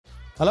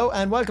Hello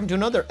and welcome to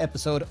another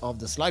episode of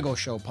the Sligo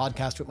Show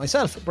podcast with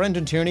myself,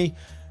 Brendan Tierney.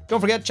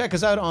 Don't forget, check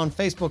us out on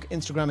Facebook,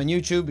 Instagram and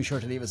YouTube. Be sure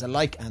to leave us a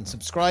like and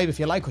subscribe if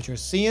you like what you're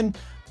seeing.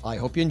 I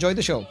hope you enjoyed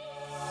the show.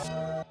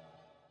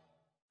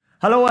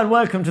 Hello and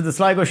welcome to the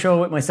Sligo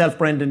Show with myself,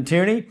 Brendan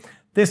Tierney.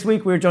 This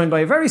week we're joined by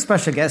a very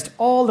special guest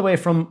all the way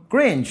from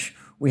Grange.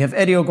 We have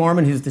Eddie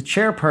O'Gorman, who's the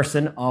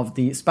chairperson of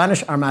the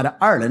Spanish Armada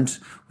Ireland,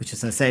 which,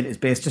 as I said, is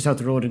based just out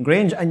the road in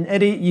Grange. And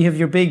Eddie, you have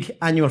your big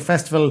annual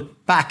festival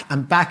back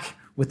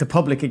with the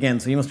public again,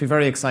 so you must be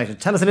very excited.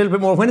 Tell us a little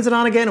bit more. When is it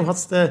on again and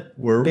what's the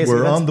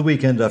We're on the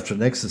weekend after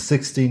next, the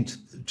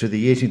 16th to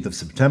the 18th of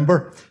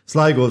September.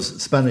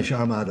 Sligo's Spanish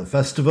Armada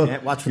Festival. Yeah,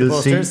 watch for the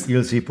posters.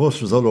 You'll see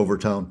posters all over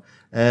town.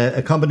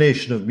 A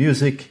combination of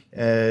music,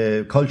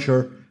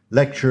 culture,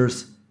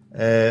 lectures,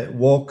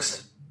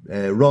 walks,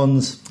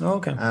 runs,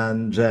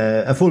 and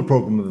a full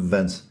programme of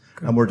events.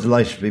 Cool. And we're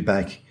delighted to be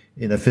back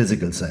in a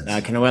physical sense.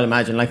 I can well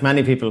imagine, like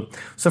many people.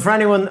 So for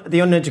anyone, the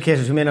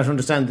uneducated who may not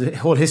understand the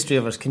whole history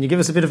of it, can you give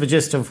us a bit of a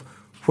gist of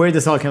where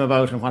this all came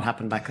about and what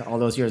happened back all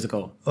those years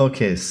ago?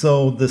 Okay,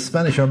 so the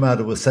Spanish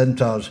Armada was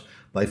sent out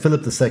by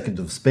Philip II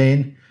of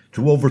Spain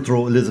to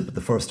overthrow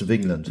Elizabeth I of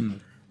England.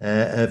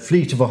 A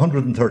fleet of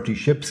 130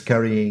 ships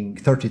carrying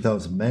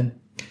 30,000 men.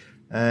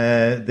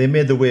 They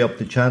made their way up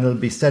the channel,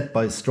 beset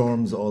by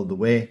storms all the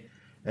way.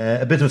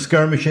 A bit of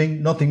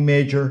skirmishing, nothing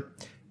major.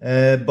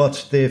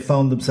 But they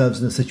found themselves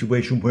in a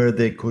situation where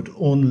they could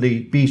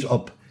only beat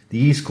up the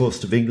east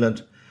coast of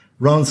England,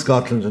 round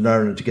Scotland and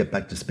Ireland to get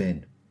back to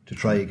Spain to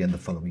try again the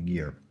following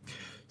year.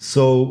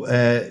 So,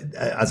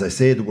 as I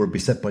say, they were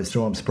beset by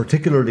storms,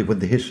 particularly when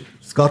they hit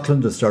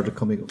Scotland and started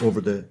coming over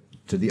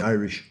to the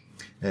Irish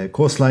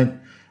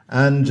coastline.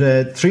 And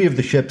three of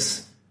the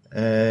ships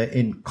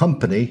in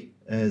company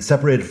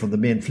separated from the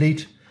main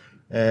fleet,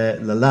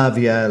 La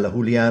Lavia, La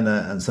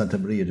Juliana and Santa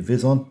Maria de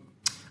Vison.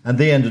 And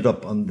they ended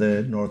up on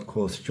the north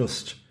coast,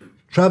 just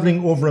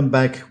travelling over and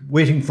back,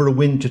 waiting for a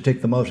wind to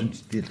take them out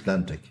into the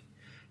Atlantic.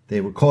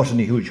 They were caught in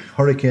a huge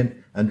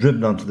hurricane and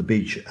driven onto the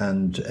beach,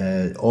 and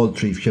all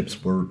three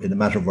ships were, in a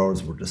matter of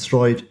hours, were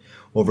destroyed.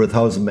 Over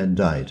 1,000 men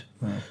died.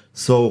 Wow.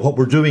 So what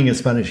we're doing in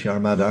Spanish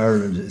Armada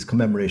Ireland is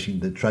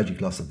commemorating the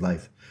tragic loss of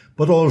life,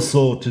 but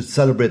also to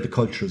celebrate the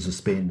cultures of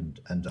Spain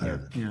and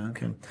Ireland. Yeah,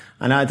 okay.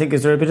 And I think,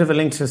 is there a bit of a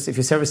link to, if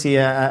you ever see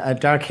a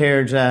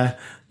dark-haired,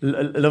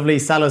 lovely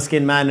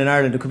sallow-skinned man in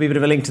Ireland, it could be a bit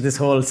of a link to this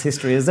whole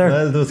history, is there?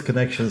 Well, those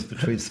connections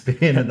between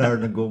Spain and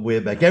Ireland go way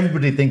back.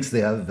 Everybody thinks they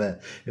have,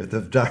 if they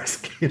have dark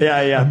skin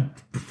and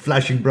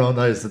flashing brown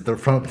eyes, that they're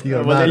from the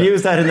Armada. Well, they'll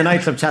use that in the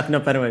nightclub chatting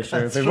up anyway,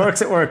 sure. If it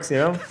works, it works, you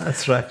know?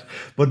 That's right.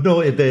 But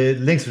no, the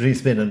links between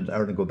Spain and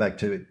Ireland go back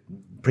to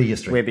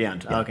prehistory. Way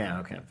beyond. Yeah.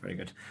 Okay, very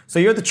good. So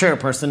you're the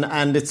chairperson,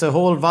 and it's a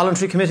whole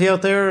voluntary committee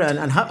out there,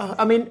 and how,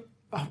 I mean,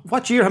 how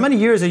many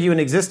years are you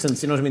in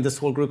existence? You know what I mean, this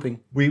whole grouping?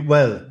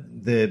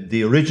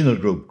 The original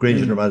group,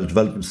 Grange Armada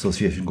Development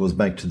Association, goes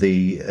back to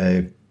the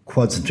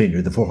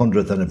quadcentenary, the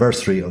 400th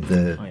anniversary of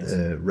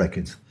the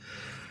records.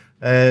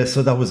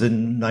 So that was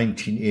in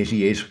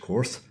 1988, of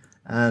course.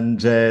 And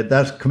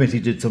that committee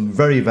did some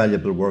very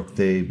valuable work.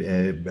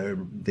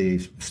 They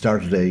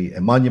started a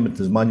monument.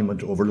 There's a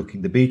monument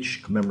overlooking the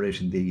beach,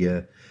 commemorating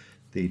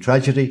the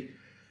tragedy.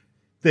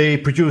 They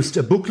produced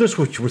a booklet,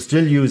 which we're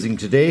still using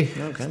today,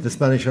 the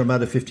Spanish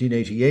Armada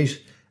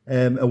 1588,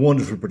 a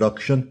wonderful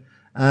production.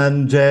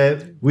 And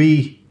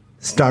we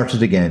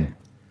started again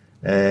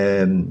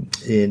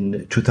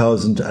in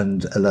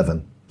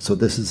 2011. So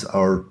this is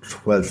our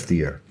 12th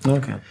year.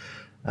 Okay.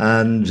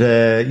 And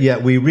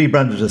we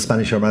rebranded as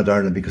Spanish Armada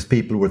Ireland because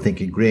people were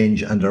thinking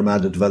Grange and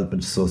Armada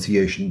Development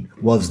Association.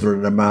 Was there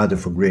an Armada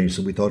for Grange?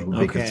 So we thought it would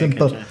make it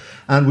simple.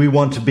 And we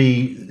want to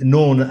be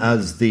known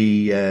as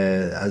the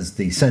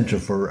centre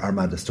for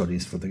Armada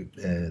studies for the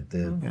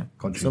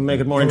country. So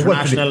make it more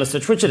international,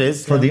 which it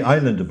is. For the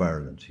island of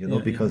Ireland,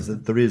 because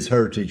there is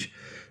heritage.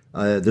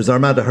 There's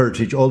Armada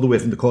heritage all the way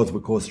from the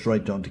Causeway Coast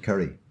right down to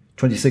Kerry.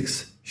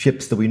 26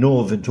 ships that we know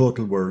of in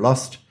total were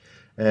lost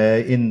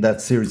in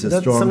that series of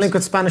storms. Something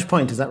with Spanish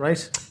Point, is that right?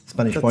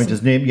 Spanish Point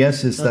is named,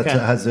 yes. That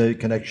has a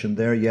connection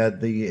there. Yeah,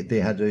 they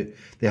had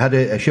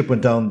a ship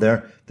went down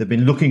there. They've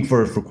been looking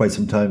for it for quite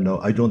some time now.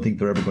 I don't think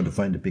they're ever going to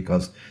find it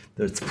because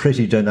there's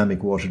pretty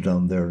dynamic water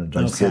down there, and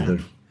I'd say they're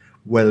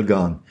well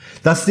gone.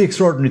 That's the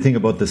extraordinary thing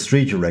about the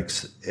Streeter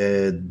wrecks,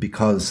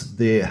 because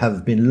they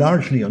have been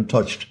largely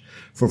untouched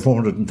for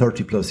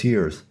 430 plus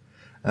years,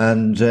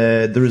 and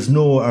there is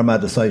no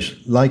Armada site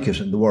like it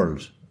in the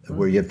world,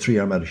 where you have three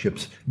Armada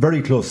ships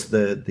very close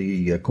to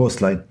the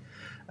coastline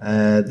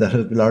that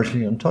have been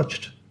largely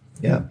untouched.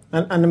 Yeah.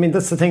 And I mean,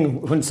 that's the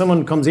thing. When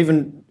someone comes,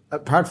 even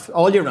apart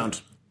all year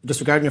round,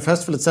 disregarding your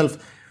festival itself,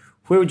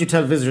 where would you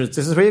tell visitors,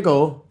 this is where you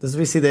go, this is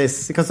where you see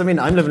this? Because, I mean,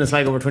 I'm living in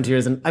Sligo over 20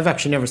 years and I've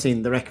actually never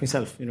seen the wreck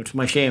myself, to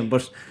my shame.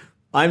 But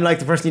I'm like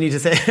the person you need to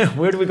say,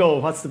 where do we go?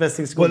 What's the best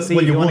things to go and see?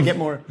 You want to get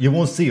more? You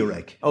won't see a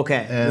wreck.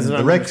 Okay.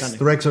 The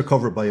wrecks are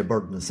covered by a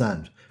burden of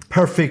sand.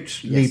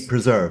 Perfectly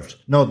preserved.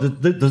 No,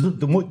 there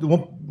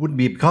wouldn't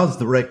be, because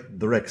the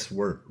wrecks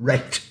were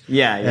wrecked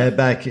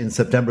back in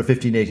September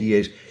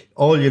 1588.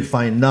 All you'd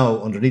find now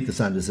underneath the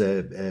sand is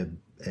a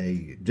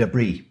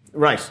debris.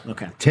 Right,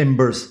 okay.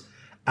 Timbers,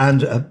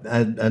 and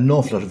an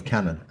awful lot of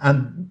cannon.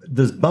 And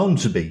there's bound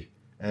to be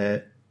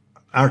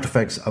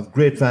artefacts of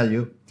great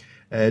value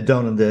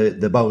down in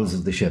the bowels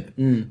of the ship.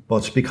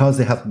 But because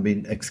they haven't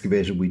been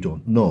excavated, we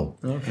don't know.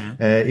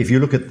 Okay. If you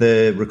look at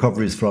the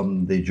recoveries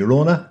from the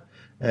Girona,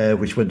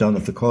 which went down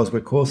off the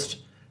Causeway coast,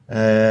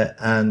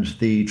 and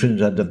the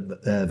Trinidad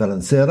de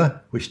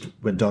Valenciana, which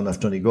went down off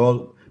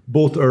Donegal,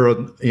 both are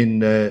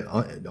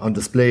on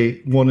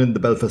display, one in the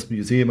Belfast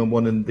Museum and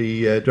one in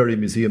the Derry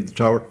Museum, the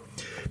Tower.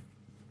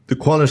 The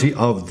quality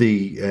of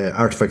the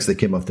artefacts that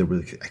came off there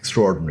were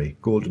extraordinary.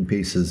 Golden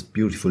pieces,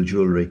 beautiful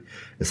jewellery,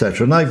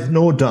 etc. And I've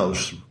no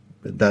doubt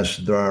that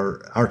there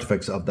are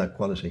artefacts of that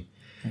quality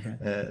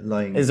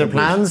lying. Is there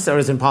plans, or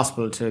is it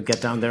impossible to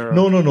get down there?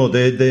 No.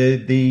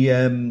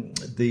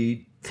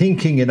 The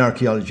thinking in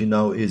archaeology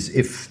now is,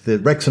 if the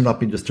wrecks are not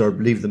being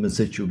disturbed, leave them in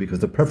situ, because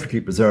they're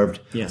perfectly preserved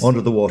under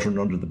the water and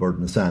under the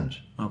burden of sand.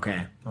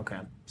 Okay.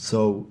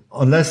 So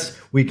unless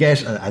we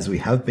get, as we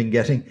have been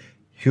getting,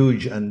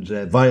 huge and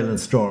violent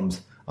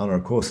storms on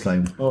our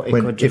coastline,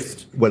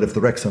 if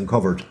the wreck's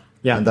uncovered,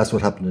 and that's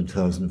what happened in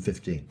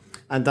 2015.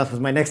 And that was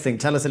my next thing.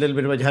 Tell us a little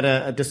bit about, you had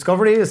a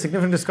discovery, a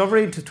significant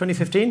discovery to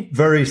 2015?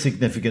 Very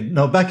significant.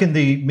 Now, back in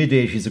the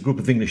mid-80s, a group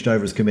of English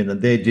divers came in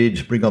and they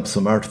did bring up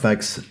some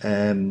artefacts,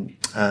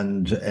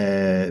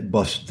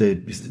 but the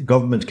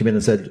government came in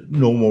and said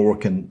no more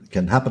work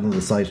can happen on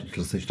the site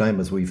until such time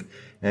as we've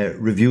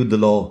reviewed the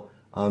law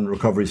on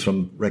recoveries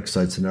from wreck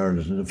sites in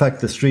Ireland. And in fact,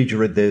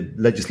 the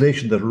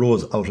legislation that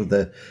arose out of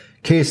the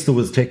case that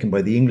was taken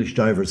by the English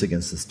divers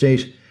against the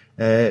state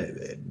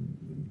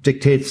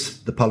dictates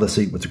the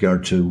policy with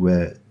regard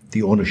to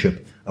the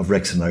ownership of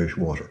wrecks in Irish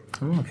water.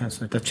 Oh, okay,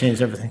 so that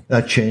changed everything.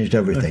 That changed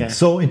everything. Okay.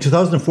 So in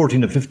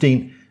 2014 and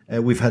 15,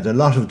 we've had a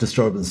lot of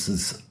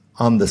disturbances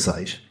on the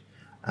site.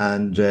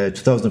 And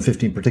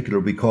 2015 in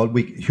particular,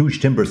 huge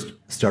timbers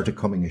started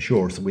coming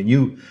ashore. So we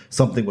knew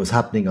something was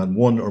happening on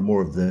one or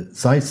more of the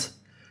sites.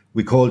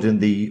 We called in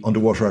the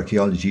Underwater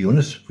Archaeology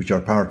Unit, which are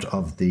part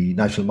of the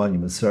National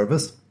Monuments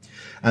Service,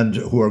 and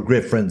who are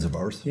great friends of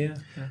ours. Yeah.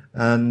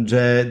 And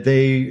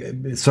they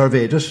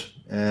surveyed it,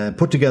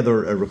 put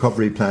together a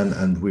recovery plan,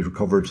 and we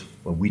recovered,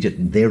 well, we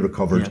didn't, they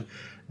recovered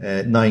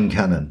 9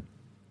 cannon,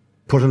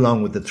 put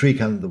along with the 3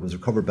 cannon that was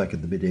recovered back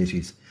in the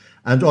mid-80s,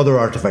 and other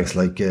artefacts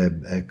like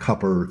a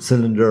copper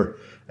cylinder,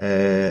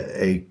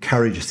 a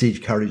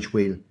siege carriage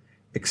wheel,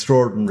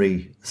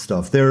 extraordinary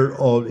stuff. They're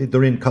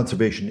in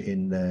conservation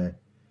in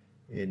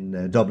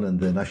Dublin,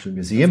 the National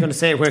Museum. I was going to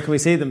say, where can we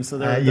see them? So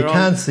you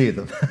can't see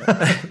them.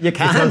 You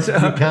can't?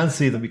 You can't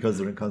see them because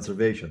they're in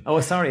conservation. Oh,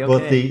 sorry, okay.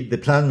 But the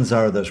plans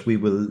are that we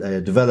will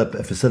develop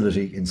a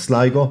facility in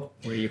Sligo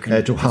where you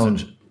can to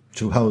house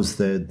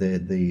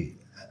the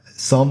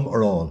some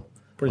or all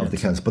Brilliant. of the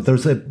cannons. But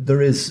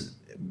there is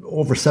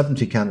over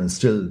 70 cannons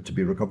still to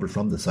be recovered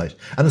from the site.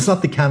 And it's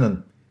not the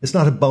cannon. It's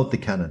not about the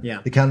cannon.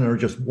 Yeah. The cannon are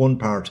just one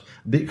part,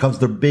 because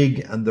they're big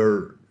and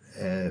they're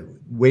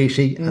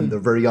weighty and they're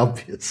very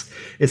obvious.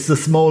 It's the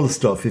small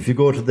stuff. If you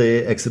go to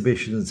the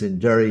exhibitions in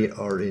Derry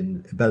or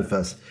in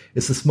Belfast,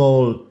 it's the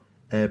small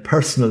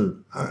personal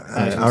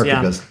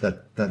articles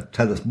that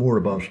tell us more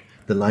about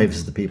the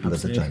lives of the people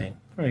at the time.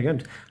 Very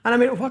good. And I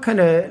mean, what kind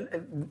of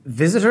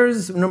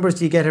visitors numbers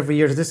do you get every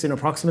year to this?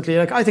 Approximately,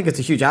 I think it's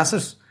a huge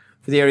asset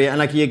for the area. And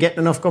are you getting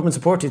enough government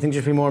support? Do you think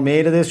there should be more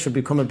made of this? Should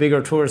become a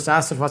bigger tourist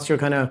asset? What's your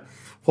kind of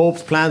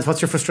hopes, plans?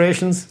 What's your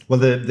frustrations? Well,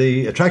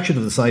 the attraction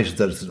of the site is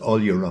that it's all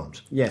year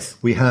round. Yes.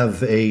 We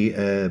have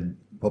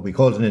what we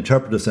call an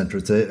interpreter centre.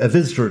 It's a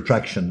visitor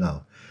attraction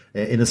now,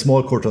 in a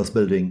small courthouse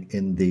building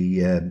in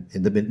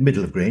the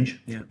middle of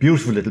Grange. Yeah.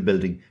 Beautiful little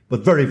building, but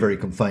very, very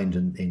confined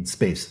in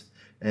space.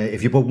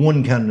 If you put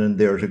one cannon in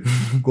there to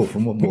go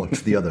from one wall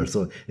to the other,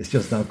 so it's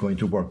just not going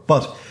to work.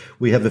 But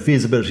we have a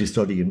feasibility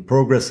study in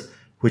progress,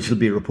 which will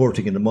be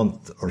reporting in a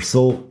month or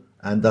so,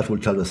 and that will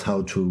tell us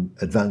how to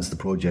advance the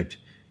project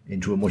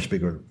into a much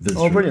bigger visitor.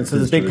 Oh, brilliant. So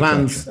there's big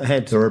plans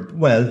ahead. We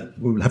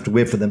will have to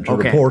wait for them to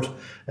report.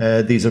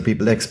 These are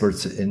people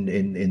experts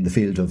in the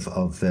field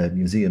of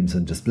museums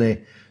and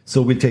display.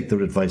 So we'll take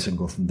their advice and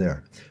go from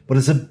there. But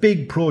it's a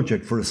big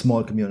project for a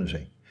small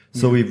community.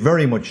 So we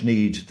very much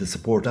need the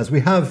support, as we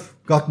have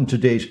gotten to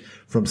date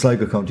from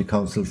Sligo County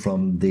Council,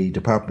 from the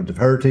Department of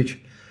Heritage.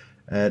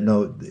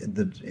 Now,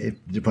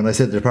 when I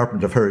said the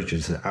Department of Heritage,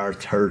 it's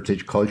art,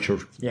 heritage, culture.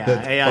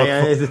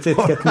 It's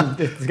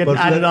getting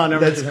added on.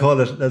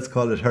 Let's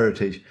call it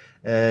heritage.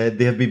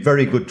 They have been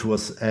very good to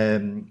us.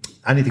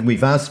 Anything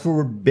we've asked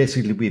for,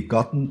 basically we've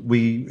gotten.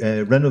 We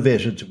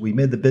renovated. We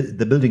made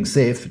the building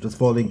safe. It was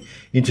falling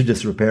into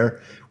disrepair.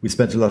 We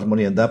spent a lot of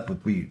money on that,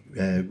 but we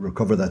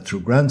recover that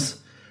through grants.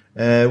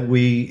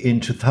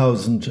 In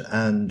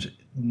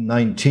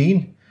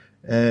 2019,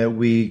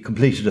 we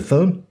completed a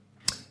film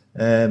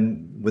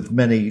with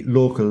many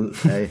local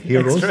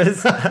heroes.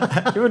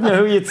 You wouldn't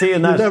know who you'd see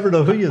in that. You'd never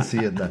know who you'd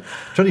see in that.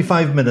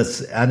 25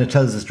 minutes, and it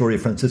tells the story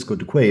of Francisco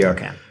de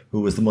Cuellar, who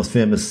was the most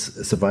famous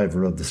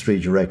survivor of the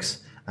Streeter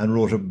wrecks, and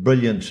wrote a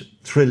brilliant,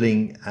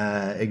 thrilling,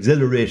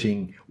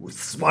 exhilarating,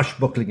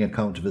 swashbuckling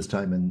account of his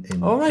time in.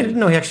 Oh, right. I didn't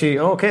know he actually.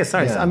 Oh, okay,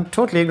 sorry. Yeah. I'm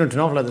totally ignorant to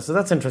an awful lot of this, so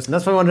that's interesting.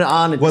 That's why I wanted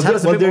on. Well, tell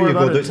us a bit there more you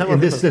about go. it. In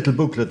this little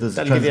booklet, there's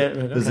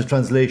That'll a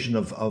translation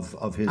of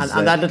his.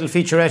 And that little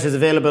featurette is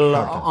available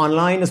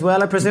online as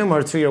well, I presume,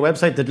 or through your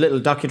website, the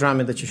little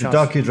docudrama that you shot? The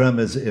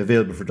docudrama is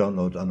available for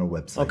download on our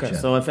website. Okay,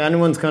 so if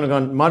anyone's kind of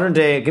gone, modern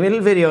day, give me a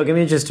little video, give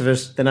me a gist of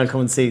it, then I'll come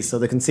and see. So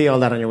they can see all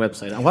that on your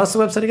website. And what's the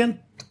website again?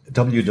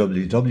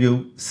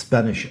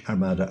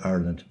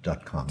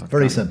 www.SpanishArmada'Ireland.com.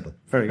 Very simple.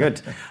 Very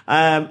good.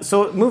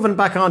 So moving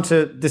back on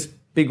to this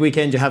big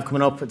weekend you have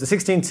coming up, the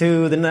 16th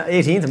to the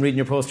 18th, I'm reading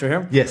your poster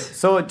here. Yes.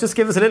 So just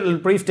give us a little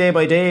brief day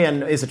by day,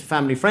 and is it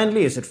family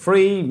friendly? Is it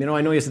free? You know,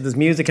 I know you said there's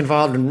music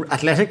involved and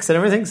athletics and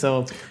everything,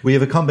 so... We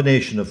have a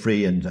combination of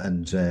free and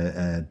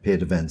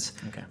paid events.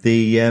 Okay.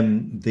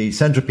 The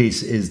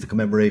centrepiece is the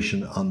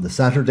commemoration on the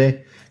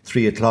Saturday,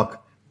 3:00,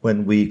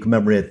 when we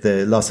commemorate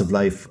the loss of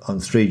life on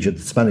Streeja.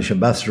 The Spanish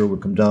ambassador will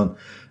come down,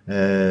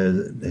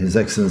 His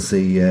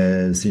Excellency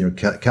Senior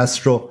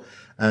Castro,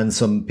 and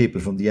some people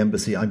from the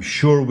embassy. I'm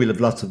sure we'll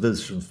have lots of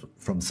visitors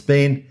from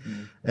Spain.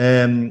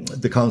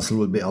 The council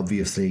will be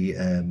obviously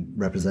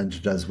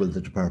represented, as will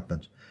the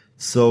department.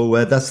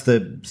 So that's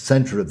the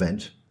centre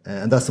event,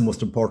 and that's the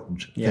most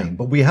important thing.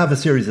 But we have a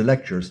series of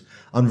lectures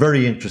on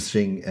very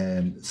interesting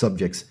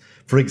subjects.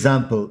 For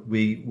example,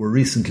 we were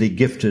recently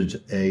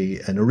gifted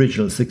an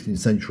original 16th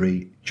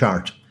century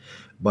chart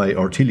by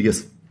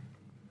Ortelius,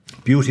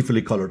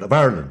 beautifully coloured, of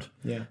Ireland.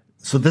 Yeah.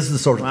 So this is the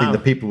sort of thing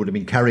that people would have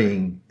been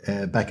carrying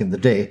back in the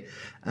day,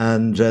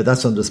 and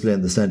that's on display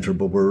in the centre.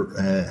 But we're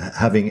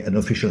having an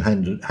official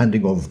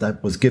handing over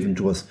that was given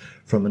to us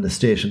from an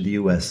estate in the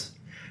US.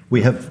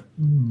 We have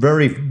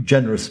very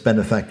generous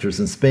benefactors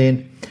in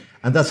Spain,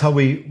 and that's how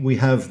we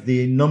have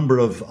the number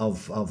of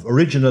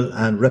original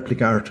and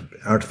replica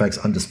artifacts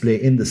on display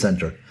in the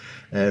centre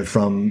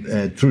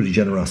through the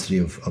generosity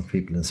of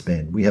people in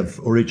Spain. We have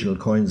original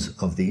coins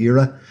of the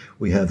era.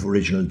 We have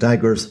original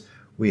daggers.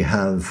 We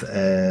have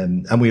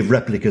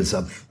replicas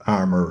of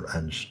armour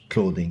and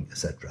clothing,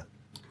 etc.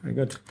 Very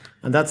good.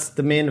 And that's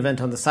the main event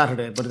on the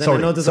Saturday. But then I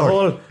know there's a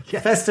whole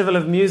festival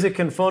of music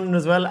and fun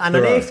as well, and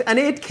an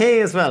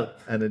 8K as well.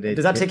 And an 8K.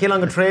 Does that take you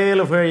along a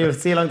trail of where you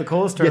see along the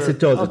coast? Or? Yes, it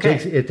does. Okay.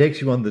 It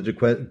takes you on the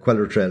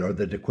Queller Trail, or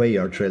the De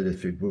Cuellar Trail,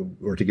 if you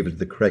were to give it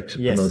the correct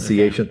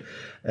pronunciation.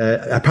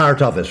 Okay. A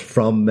part of it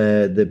from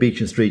the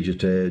beach in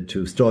Streeja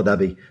to Stod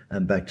Abbey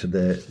and back to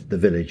the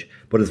village.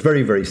 But it's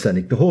very, very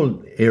scenic. The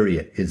whole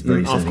area is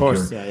very scenic. Of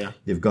course,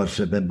 You've got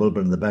Ben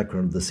Bulber in the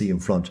background, the sea in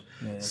front.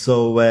 Yeah.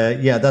 So,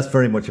 that's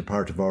very much a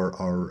part of our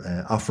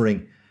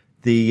offering.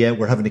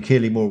 We're having a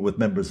Cayley Moore with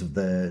members of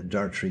the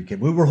Dartry.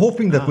 We were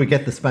hoping that we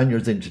get the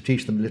Spaniards in to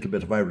teach them a little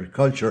bit of Irish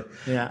culture.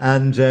 Yeah.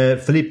 And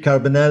Philippe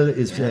Carbonell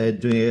is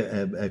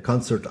doing a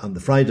concert on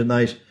the Friday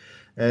night.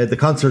 The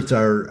concerts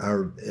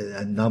are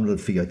a nominal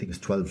fee, I think it's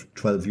 12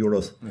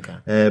 euros.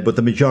 Okay. But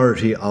the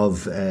majority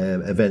of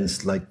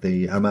events like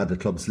the Armada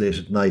Club's Late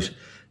at Night,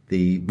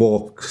 the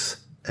walks...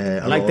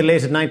 I like the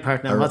late at night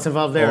part now. What's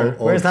involved there?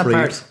 Where's that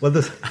part? Well,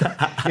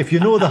 if you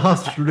know the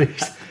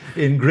hostelries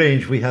in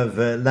Grange, we have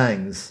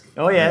Langs.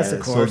 Oh yes,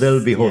 of course. So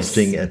they'll be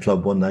hosting a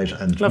club one night,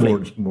 and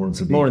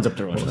Moran's up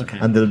the road. Okay.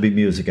 And there'll be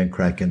music and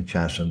crack and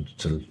chat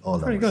until all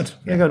that. Very good.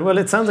 Very good. Well,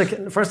 it sounds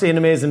like, firstly, an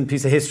amazing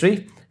piece of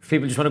history. If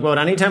people just want to go out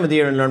any time of the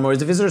year and learn more, is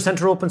the visitor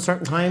centre open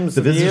certain times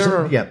of the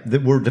year? Yeah,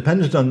 we're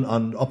dependent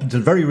on up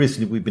until very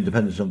recently, we've been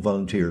dependent on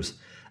volunteers.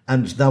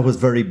 And that was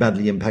very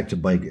badly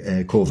impacted by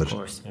COVID, of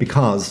course,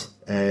 because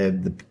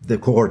the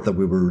cohort that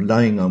we were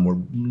relying on were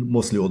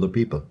mostly older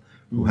people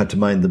who had to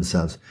mind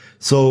themselves.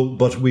 So,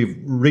 but we've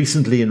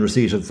recently in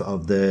receipt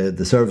of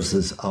the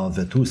services of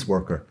a TUS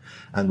worker,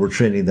 and we're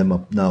training them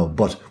up now.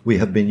 But we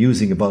have been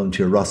using a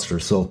volunteer roster,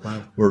 so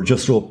we're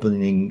just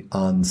opening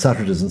on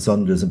Saturdays and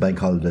Sundays and bank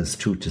holidays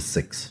 2 to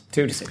 6.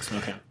 2 to 6,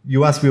 okay.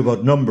 You asked me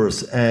about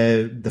numbers.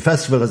 The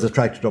festival has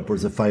attracted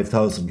upwards of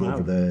 5,000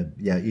 over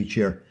each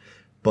year.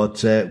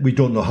 But we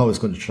don't know how it's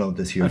going to turn out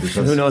this year. Because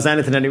who knows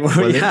anything anymore?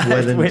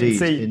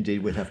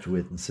 Indeed, we'd have to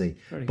wait and see.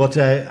 But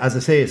as I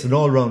say, it's an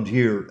all-round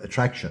year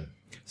attraction.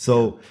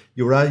 So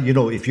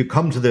if you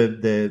come to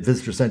the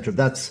visitor centre,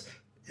 that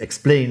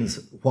explains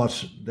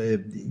what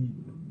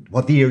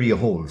the area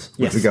holds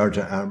with regard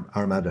to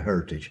Armada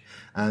heritage.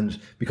 And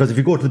because if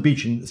you go to the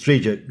beach in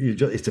Streeja,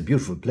 it's a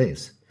beautiful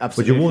place.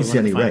 Absolutely. But you won't see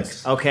any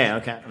wrecks.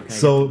 Okay.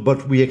 So,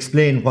 but we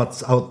explain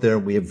what's out there.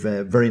 We have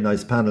very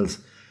nice panels.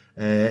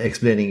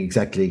 Explaining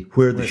exactly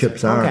where the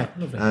ships are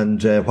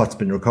and what's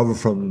been recovered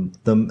from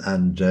them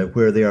and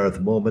where they are at the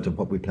moment and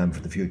what we plan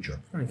for the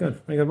future. Very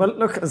good. Well,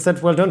 look, as I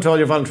said, well done to all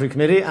your voluntary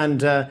committee,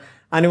 and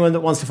anyone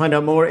that wants to find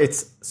out more,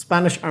 it's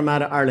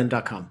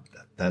SpanishArmadaIreland.com.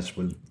 That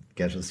will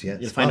get us. Yeah,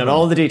 You'll find out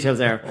all the details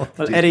there.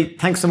 Well, Eddie,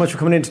 thanks so much for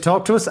coming in to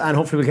talk to us, and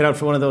hopefully we'll get out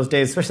for one of those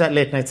days, especially that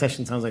late night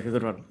session sounds like a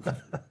good one.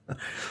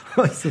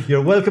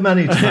 You're welcome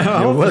anytime.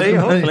 Hopefully.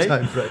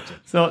 Anytime, Brett.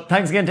 So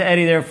thanks again to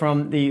Eddie there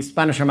from the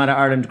Spanish Armada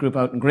Ireland group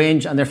out in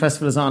Grange, and their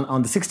festival is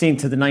on the 16th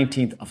to the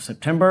 19th of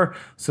September.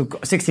 So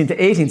 16th to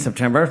 18th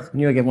September.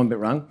 Knew I get one bit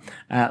wrong.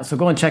 So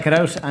go and check it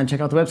out, and check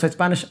out the website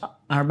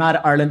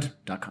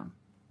SpanishArmadaIreland.com.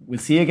 We'll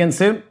see you again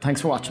soon.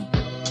 Thanks for watching.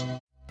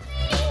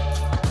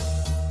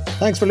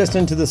 Thanks for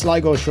listening to the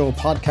Sligo Show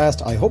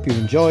podcast. I hope you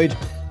enjoyed.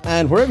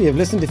 And wherever you've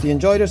listened, if you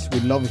enjoyed it,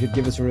 we'd love if you'd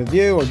give us a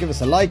review or give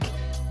us a like.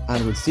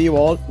 And we'll see you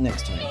all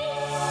next time.